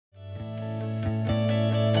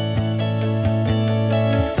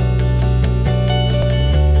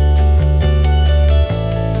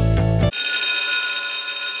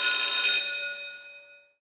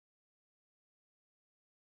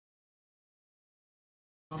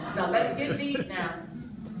Now let's get deep now.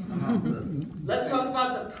 Let's talk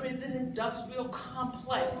about the prison industrial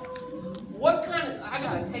complex. What kind of, I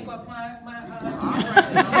gotta take off my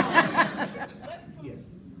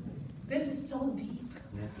This is so deep.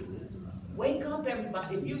 Yes, it is. Wake up,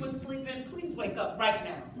 everybody. If you were sleeping, please wake up right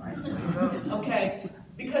now. Okay?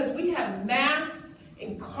 Because we have mass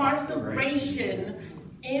incarceration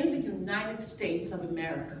in the United States of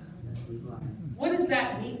America. What does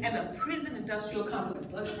that mean? And a prison industrial complex.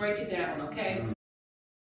 Let's break it down, okay?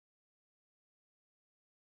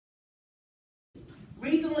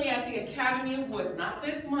 Recently at the Academy Awards, not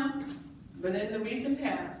this month, but in the recent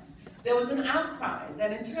past, there was an outcry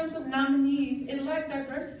that in terms of nominees, it lacked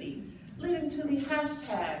diversity, leading to the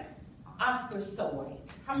hashtag Oscars So White.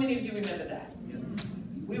 How many of you remember that? Yeah.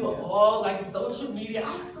 We were all like social media,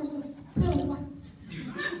 Oscars are so white.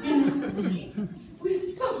 We're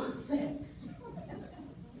so upset.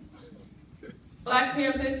 Black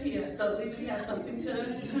Panther's here, so at least we have something to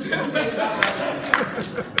debate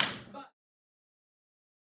about.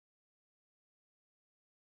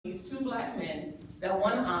 These two black men that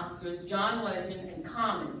won Oscars, John Legend and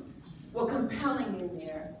Common, were compelling in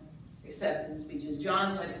their acceptance speeches.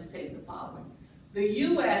 John Legend said the following: "The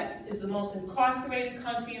U.S. is the most incarcerated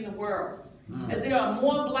country in the world, as there are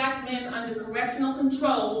more black men under correctional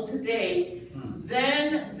control today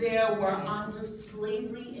than there were under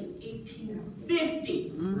slavery in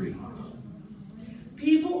 1850.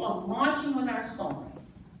 People are marching with our song.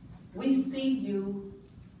 We see you,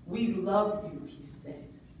 we love you," he said.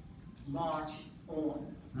 March on.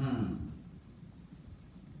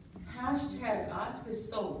 Hashtag Oscars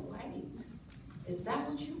So White. Is that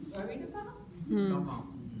what you're worried about?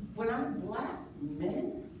 When our black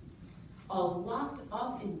men are locked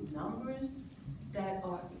up in numbers that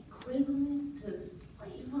are equivalent to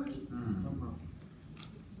slavery.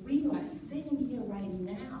 We are sitting here right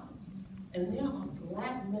now, and there are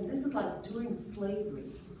black men. This is like during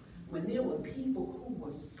slavery, when there were people who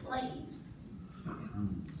were slaves.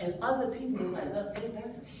 And other people were like, look, hey,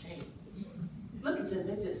 that's a shame. Look at them,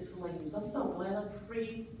 they're just slaves. I'm so glad I'm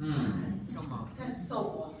free. That's so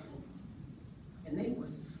awful. And they were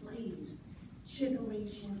slaves,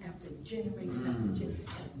 generation after generation after generation.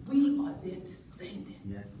 And we are their descendants.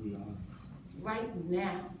 Yes, we are. Right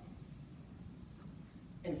now.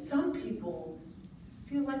 And some people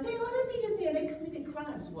feel like they ought to be in there. They committed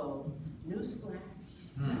crimes. Well, newsflash.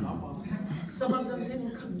 Some of them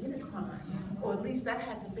didn't commit a crime, or at least that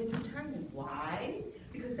hasn't been determined. Why?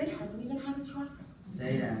 Because they haven't even had a trial.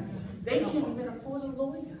 Say that. They can't even afford a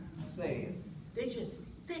lawyer. Say it. They're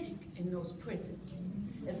just sitting in those prisons.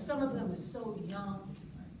 And some of them are so young,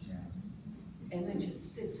 and they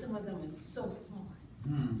just sit. Some of them are so smart,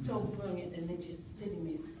 so brilliant, and they're just sitting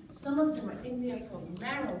there. Some of them are in there for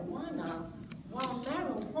marijuana, while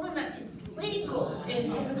marijuana is legal in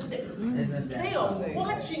other states. They are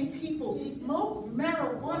watching people smoke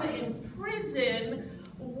marijuana in prison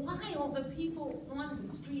while the people on the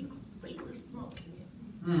street really smoking it.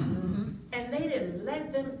 And they didn't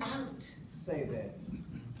let them out. Say that.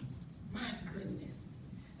 My goodness.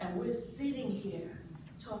 And we're sitting here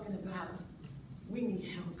talking about we need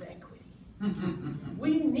health equity.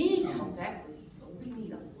 We need health equity, but we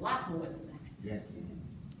need a lot more than that. Yes.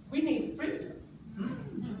 We need freedom.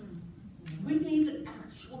 We need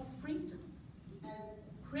actual freedom. As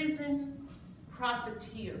prison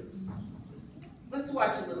profiteers. Let's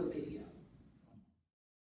watch a little video.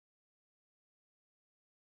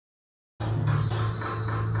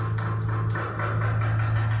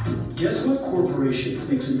 Guess what corporation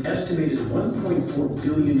makes an estimated $1.4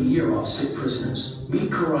 billion a year off sick prisoners? Meet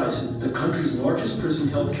Corizon, the country's largest prison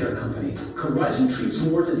healthcare company. Corizon treats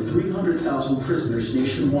more than 300,000 prisoners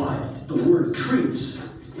nationwide. The word treats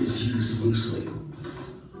is used loosely.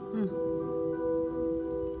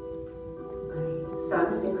 My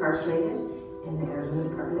son is incarcerated in the Arizona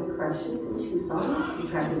Department of Corrections in Tucson. He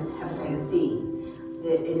contracted hepatitis C.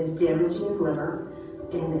 It is damaging his liver,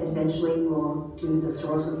 and eventually will do the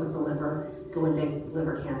cirrhosis of the liver, go into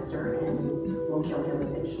liver cancer, and will kill him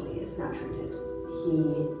eventually if not treated.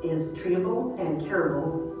 He is treatable and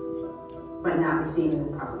curable, but not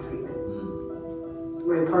receiving the proper treatment.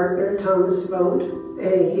 My partner, Thomas Vogt,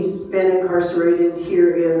 he's been incarcerated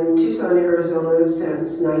here in Tucson, Arizona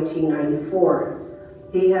since 1994.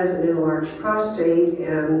 He has an enlarged prostate,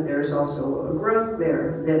 and there's also a growth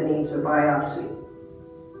there that needs a biopsy.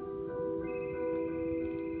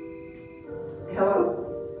 Hello,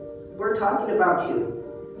 we're talking about you.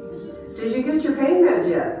 Did you get your pain meds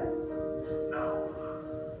yet? No,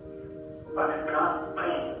 but it's not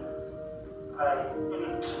pain. I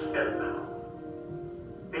need to get now.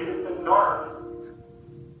 They just ignore it.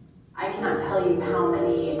 believe how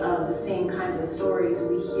many of the same kinds of stories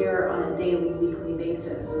we hear on a daily, weekly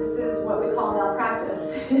basis. This is what we call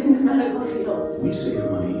malpractice in the medical field. We save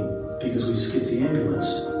money because we skip the ambulance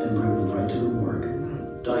and bring them right to the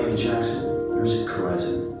morgue. Diane Jackson, nurse at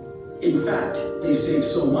Horizon. In fact, they save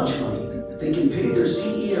so much money, they can pay their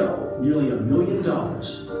CEO nearly $1 million.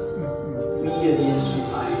 We are the industry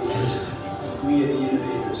pioneers. We are the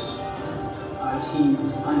innovators. Our team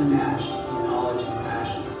is unmatched in knowledge and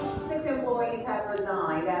passion. 6 employees have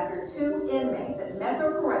resigned after 2 inmates at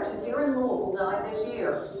Metro Corrections here in Louisville died this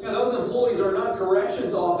year. Now, those employees are not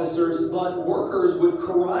corrections officers, but workers with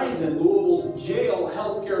Horizon, Louisville's jail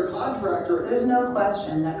healthcare contractor. There's no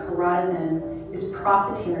question that Horizon is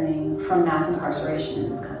profiteering from mass incarceration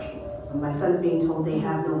in this country. My son's being told they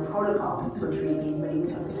have no protocol for treating anybody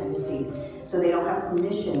with hepatitis C, so they don't have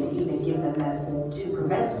permission to even give them medicine to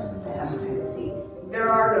prevent the hepatitis C. There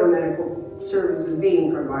are no medical services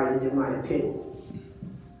being provided, in my opinion.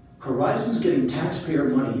 Horizon's getting taxpayer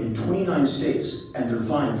money in 29 states, and they're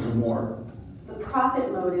vying for more. The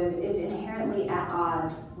profit motive is inherently at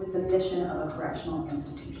odds with the mission of a correctional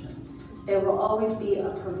institution. There will always be a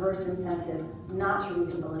perverse incentive not to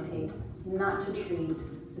rehabilitate, not to treat.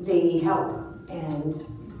 They need help, and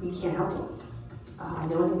we can't help them.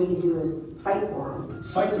 The only thing we can do is fight for them.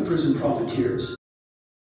 Fight the prison profiteers.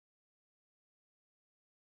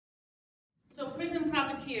 So prison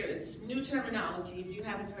profiteers, new terminology, if you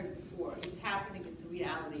haven't heard it before, it's happening, it's a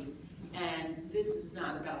reality, and this is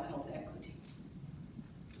not about health equity.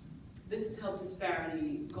 This is health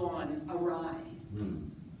disparity gone awry.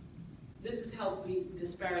 This is health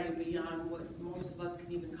disparity beyond what most of us can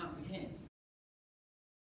even comprehend.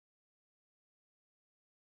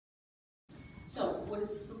 So what is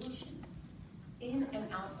the solution? In and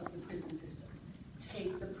out of the prison system,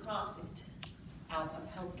 take the profit out of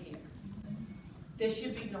healthcare. There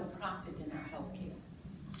should be no profit in our healthcare.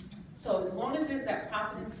 So as long as there's that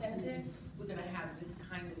profit incentive, we're gonna have this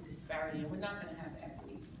kind of disparity, and we're not gonna have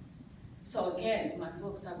equity. So again, in my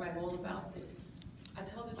books, I write all about this. I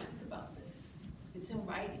tell the truth about this. It's in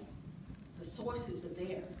writing. The sources are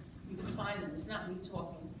there. You can find them. It's not me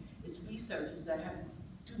talking. It's researchers that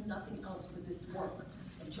do nothing else but this work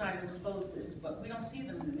of trying to expose this, but we don't see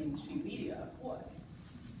them in the mainstream media, of course.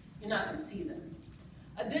 You're not going to see them.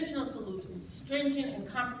 Additional solutions: stringent and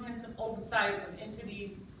comprehensive oversight of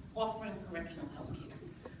entities offering correctional health care.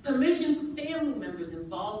 Permission for family members'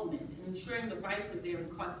 involvement in ensuring the rights of their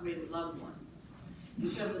incarcerated loved ones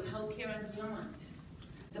in terms of health care and beyond.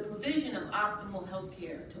 The provision of optimal health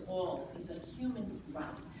care to all is a human right.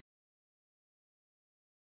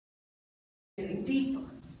 Getting deeper.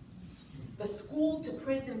 The school to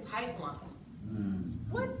prison pipeline.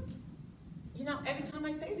 What? You know, every time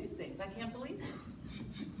I say these things, I can't believe it.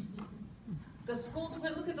 The school to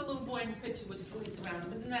prison, look at the little boy in the picture with the police around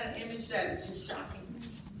him. Isn't that an image that is just shocking?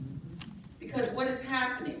 Because what is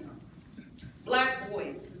happening? Black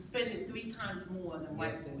boys suspended 3 times more than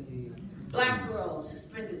white boys. Black girls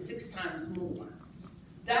suspended 6 times more.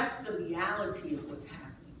 That's the reality of what's happening.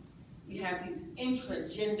 You have these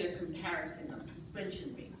intra-gender comparison of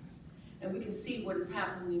suspension rates. And we can see what is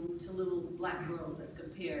happening to little black girls as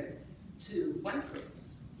compared to white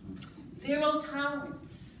girls. Zero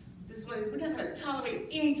tolerance. This is why we're not going to tolerate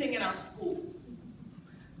anything in our schools.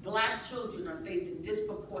 Black children are facing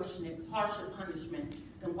disproportionate, harsher punishment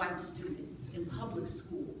than white students in public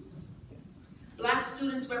schools. Black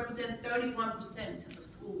students represent 31% of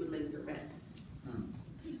school-related arrests.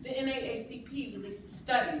 The NAACP released a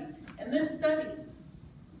study, and this study,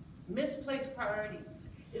 Misplaced Priorities,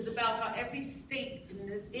 is about how every state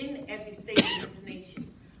in every state in this nation,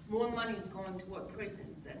 more money is going toward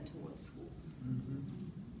prisons than toward schools.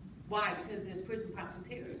 Why? Because there's prison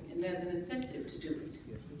profiteering, and there's an incentive to do it.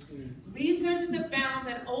 Yes, researchers have found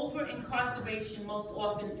that over-incarceration most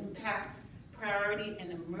often impacts priority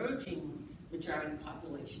and emerging majority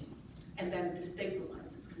population, and that it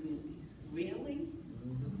destabilizes communities. Really?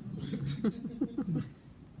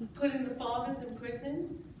 Putting the fathers in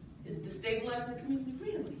prison is destabilizing the community?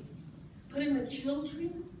 Really? Putting the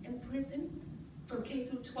children in prison from K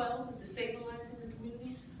through 12 is destabilizing the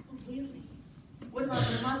community? Oh, really? What about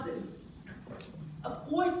the mothers? Of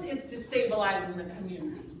course it's destabilizing the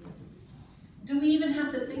community. Do we even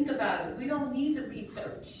have to think about it? We don't need the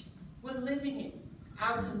research. We're living it.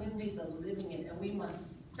 Our communities are living it, and we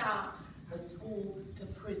must stop the school to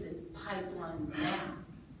prison pipeline now.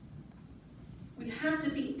 We have to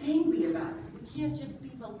be angry about it. We can't just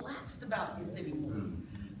be relaxed about this anymore.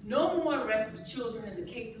 No more arrests of children in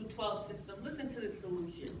the K through 12 system. Listen to this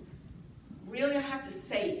solution. Really, I have to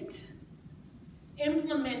say it.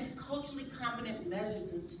 Implement culturally competent measures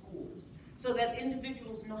in schools so that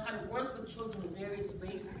individuals know how to work with children of various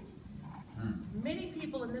races. Many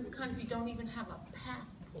people in this country don't even have a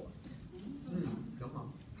passport. Come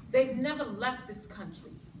on. They've never left this country.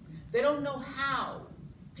 They don't know how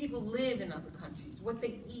people live in other countries, what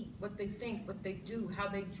they eat, what they think, what they do, how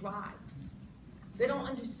they drive. They don't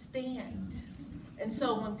understand. And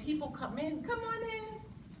so when people come in, come on in.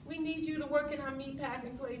 We need you to work in our meat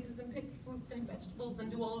packing places and pick fruits and vegetables and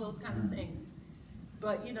do all those kind of things.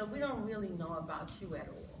 But you know, we don't really know about you at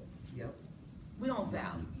all. Yep. We don't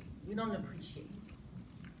value you. We don't appreciate you.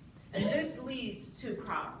 And this leads to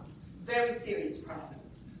problems, very serious problems.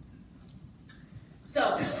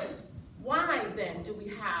 So, why then do we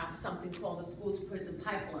have something called the school to prison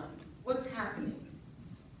pipeline? What's happening?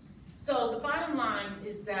 So the bottom line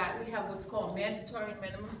is that we have what's called mandatory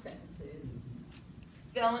minimum sentences,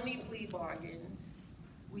 felony plea bargains,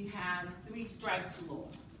 we have 3 strikes law,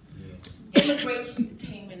 immigration,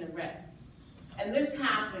 detainment, arrest. And this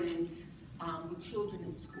happens with children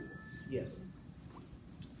in schools. Yes.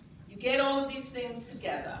 You get all of these things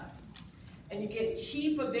together, and you get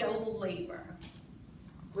cheap available labor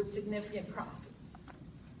with significant profits.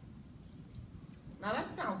 Now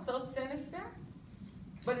that sounds so sinister,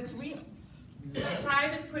 but it's real.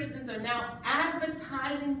 Private prisons are now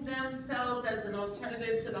advertising themselves as an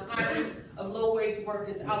alternative to the hiring of low-wage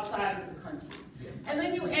workers outside of the country. Yes. And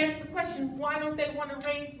then you ask the question, why don't they want to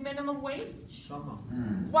raise minimum wage? Come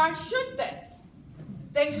on. Why should they?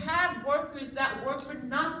 They have workers that work for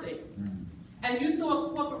nothing. And you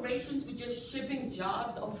thought corporations were just shipping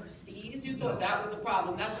jobs overseas? You thought that was the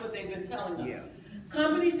problem. That's what they've been telling us. Yeah.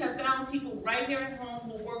 Companies have found people right here at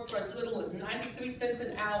home who work for as little as 93 cents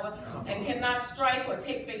an hour and cannot strike or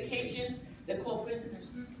take vacations. They're called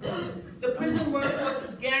prisoners. The prison workforce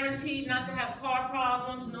is guaranteed not to have car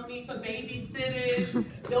problems, no need for babysitters.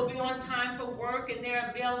 They'll be on time for work and they're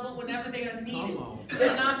available whenever they are needed.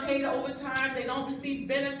 They're not paid overtime, they don't receive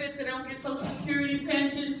benefits, they don't get Social Security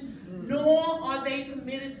pensions, nor are they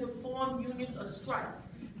permitted to form unions or strike.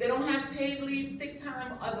 They don't have paid leave, sick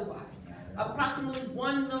time, or otherwise. Approximately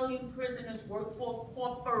 1 million prisoners work for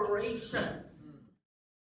corporations.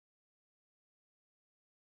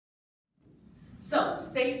 So,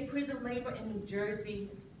 state prison labor in New Jersey,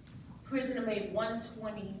 prisoner made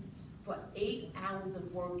 $120 for 8 hours of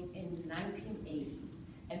work in 1980,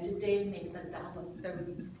 and today makes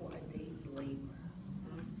 $1.30 for a day's labor.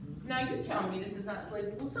 Now you tell me this is not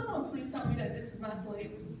slavery. Will someone please tell me that this is not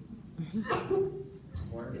slavery?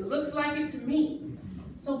 It looks like it to me.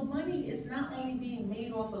 So money is not only being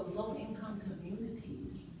made off of low-income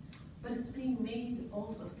communities, but it's being made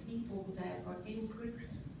off of people that are in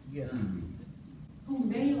prison. Yes. Who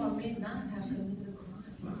may or may not have committed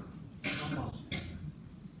a crime. Come on.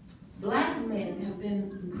 Black men have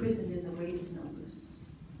been imprisoned in the greatest numbers.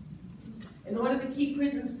 In order to keep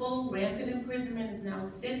prisons full, rampant imprisonment is now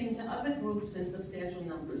extending to other groups in substantial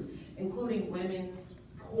numbers, including women,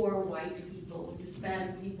 poor white people,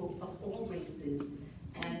 Hispanic people of all races,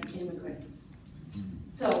 and immigrants.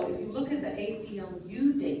 So if you look at the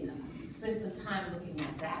ACLU data, spend some time looking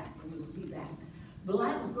at that, and you'll see that.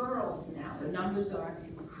 Black girls now, the numbers are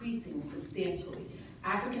increasing substantially.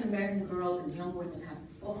 African American girls and young women have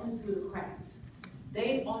fallen through the cracks.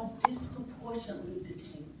 They are disproportionately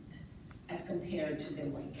detained as compared to their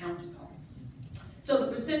white counterparts. So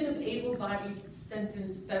the percent of able-bodied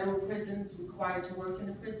sentenced federal prisons required to work in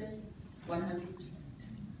a prison, 100%.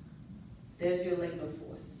 There's your labor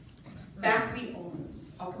force. Factory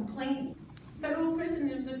owners are complaining. Federal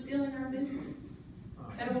prisoners are stealing our business.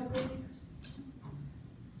 Federal prisoners.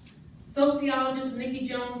 Sociologist Nikki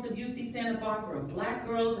Jones of UC Santa Barbara, black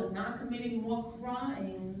girls are not committing more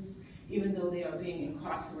crimes even though they are being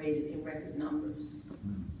incarcerated in record numbers.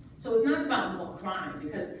 So it's not about more crime,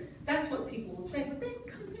 because that's what people will say, but they're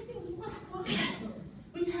committing more crimes.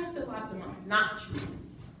 We have to lock them up. Not true.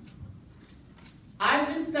 I've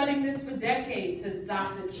been studying this for decades, says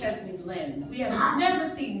Dr. Chesney Lynn. We have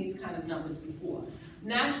never seen these kind of numbers before.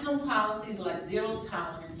 National policies like zero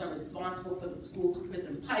tolerance are responsible for the school to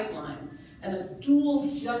prison pipeline, and a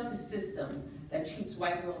dual justice system that treats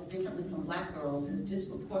white girls differently from black girls is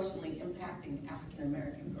disproportionately impacting African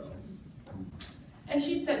American girls. And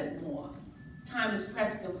she says more. Time is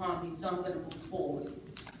pressing upon me, so I'm going to move forward.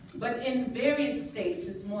 But in various states,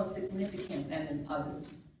 it's more significant than in others.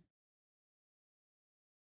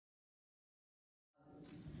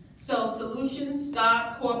 So solutions: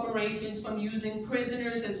 stop corporations from using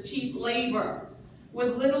prisoners as cheap labor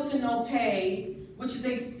with little to no pay, which is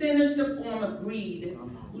a sinister form of greed,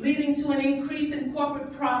 leading to an increase in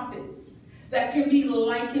corporate profits that can be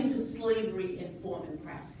likened to slavery in form and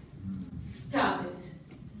practice. Stop it.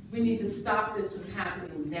 We need to stop this from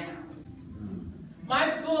happening now.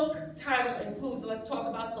 My book title includes, let's talk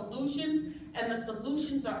about solutions, and the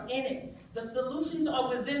solutions are in it. The solutions are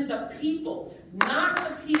within the people, not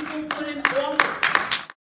the people put in office.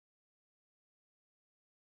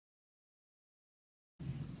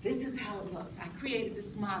 This is how it looks. I created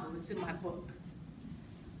this model, it's in my book.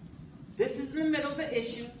 This is in the middle of the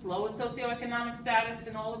issues, lower socioeconomic status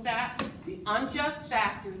and all of that, the unjust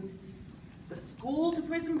factors, the school to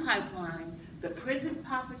prison pipeline, the prison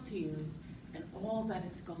profiteers, and all that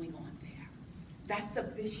is going on there. That's the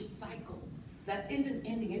vicious cycle. That isn't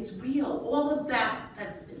ending, it's real. All of that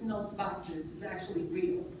that's in those boxes is actually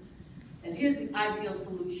real. And here's the ideal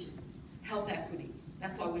solution, health equity.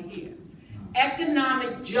 That's why we're here.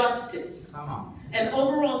 Economic justice and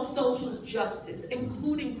overall social justice,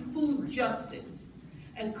 including food justice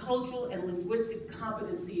and cultural and linguistic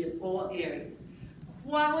competency in all areas.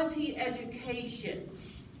 Quality education,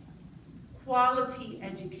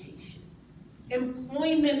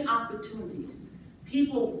 employment opportunities,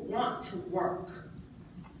 people want to work,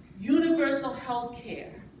 universal health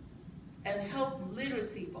care, and health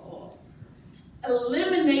literacy for all.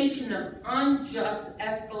 Elimination of unjust,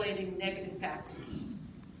 escalating negative factors.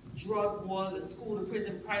 Drug war, the school to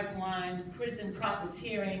prison pipeline, prison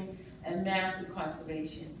profiteering, and mass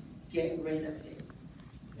incarceration. Get rid of it.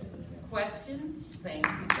 Questions? Thank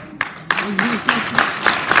you so much.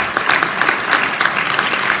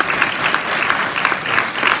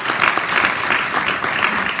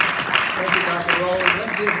 Thank you, Dr. Rose.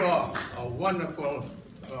 Let's give her a wonderful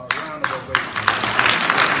round of ovation.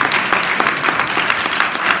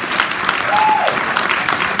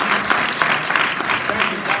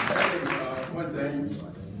 One thing,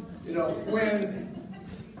 you know, when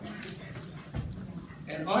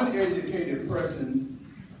an uneducated person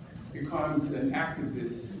becomes an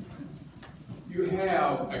activist, you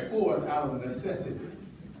have a force out of necessity.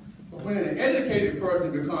 But when an educated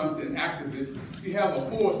person becomes an activist, you have a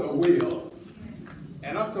force of will.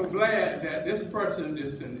 And I'm so glad that this person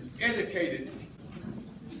is an educated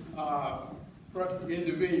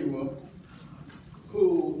individual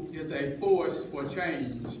who is a force for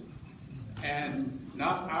change, and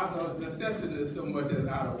not out of necessity so much as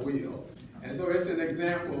out of will. And so it's an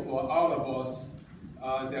example for all of us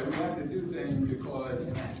that we have to do things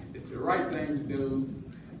because it's the right thing to do,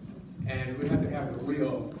 and we have to have the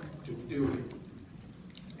will to do it.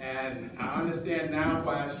 And I understand now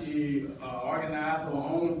why she organized her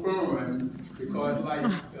own firm, because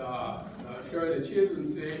like Shirley Chisholm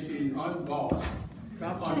said, she's unbossed.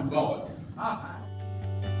 Unbossed.